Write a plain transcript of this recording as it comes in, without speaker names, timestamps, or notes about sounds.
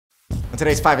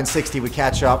today's 5 in 60, we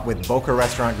catch up with Boka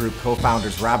Restaurant Group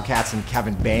co-founders Rob Katz and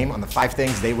Kevin Boehm on the 5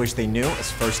 things they wish they knew as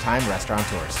first-time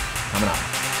restaurateurs. Coming up.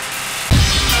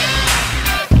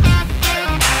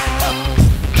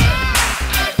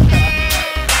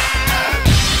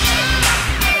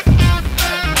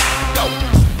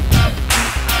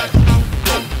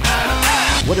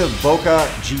 What do Boka,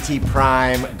 GT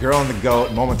Prime, Girl and the Goat,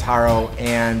 Momotaro,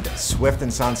 and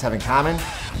Swift & Sons have in common?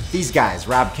 These guys,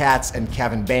 Rob Katz and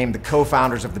Kevin Boehm, the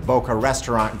co-founders of the Boka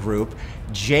Restaurant Group,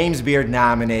 James Beard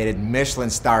nominated, Michelin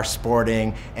star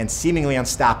sporting, and seemingly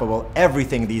unstoppable.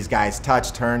 Everything these guys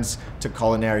touch turns to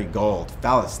culinary gold.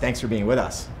 Fellas, thanks for being with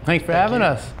us. Thanks for having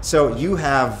us. So you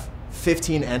have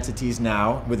 15 entities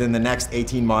now, within the next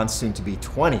 18 months, soon to be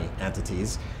 20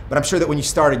 entities. But I'm sure that when you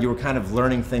started, you were kind of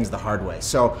learning things the hard way.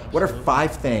 So what are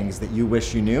 5 things that you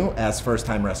wish you knew as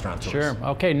first-time restaurateurs? Sure,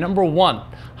 okay, number 1,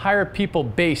 hire people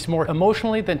based more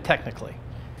emotionally than technically.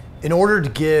 In order to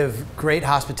give great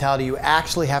hospitality, you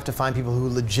actually have to find people who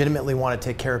legitimately want to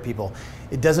take care of people.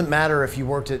 It doesn't matter if you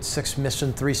worked at 6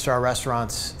 Michelin 3-star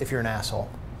restaurants if you're an asshole.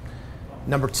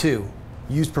 Number 2,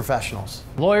 use professionals.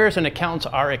 Lawyers and accountants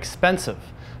are expensive,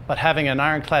 but having an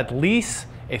ironclad lease,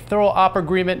 a thorough op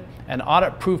agreement, and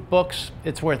audit-proof books,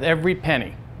 it's worth every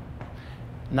penny.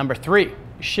 Number 3,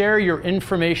 share your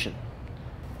information.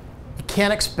 You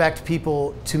can't expect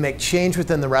people to make change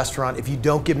within the restaurant if you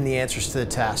don't give them the answers to the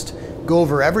test. Go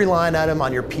over every line item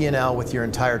on your P&L with your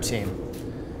entire team.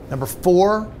 Number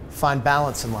 4, find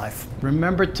balance in life.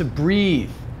 Remember to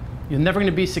breathe. You're never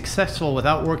going to be successful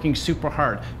without working super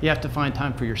hard. You have to find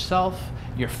time for yourself,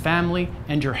 your family,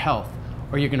 and your health,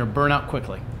 or you're going to burn out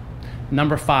quickly.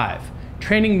 Number 5,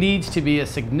 training needs to be a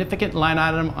significant line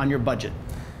item on your budget.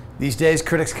 These days,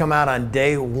 critics come out on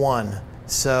day 1,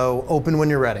 so open when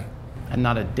you're ready. And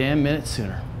not a damn minute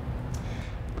sooner.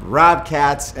 Rob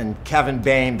Katz and Kevin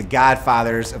Boehm, the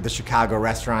godfathers of the Chicago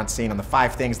restaurant scene, on the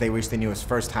 5 things they wish they knew as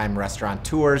first-time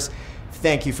restaurateurs.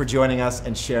 Thank you for joining us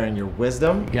and sharing your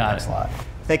wisdom. Got it. Thanks a lot.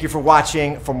 Thank you for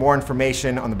watching. For more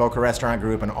information on the Boka Restaurant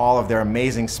Group and all of their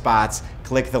amazing spots,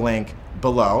 click the link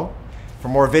below. For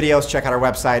more videos, check out our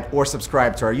website or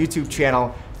subscribe to our YouTube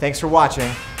channel. Thanks for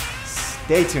watching.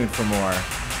 Stay tuned for more.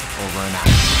 Over and out.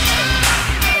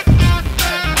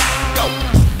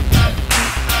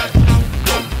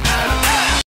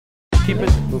 Keep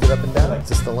it. Move it up and down. Is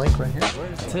this the link right here?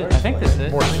 That's it. I think that's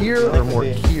it. More here or more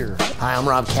here? Hi, I'm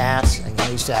Rob Katz. I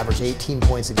used to average 18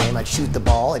 points a game. I'd shoot the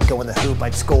ball, I'd go in the hoop,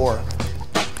 I'd score.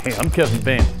 Hey, I'm Kevin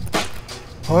Boehm.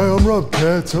 Hi, I'm Rob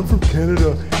Katz. I'm from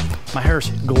Canada. My hair's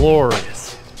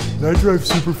glorious. And I drive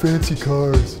super fancy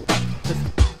cars.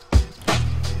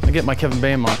 I get my Kevin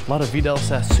Boehm on. A lot of Vidal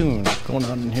Sassoon going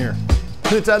on in here.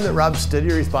 The time that Rob stood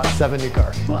here, he's bought 7 new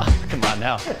cars. Well, come on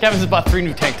now. Kevin's just bought 3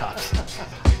 new tank tops.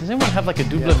 Does anyone have like a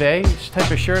double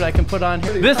type of shirt I can put on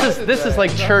here? This is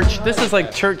like church. This is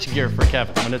like church gear for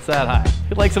Kevin when it's that high.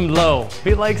 He likes them low.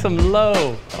 He likes them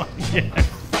low. Oh, yeah.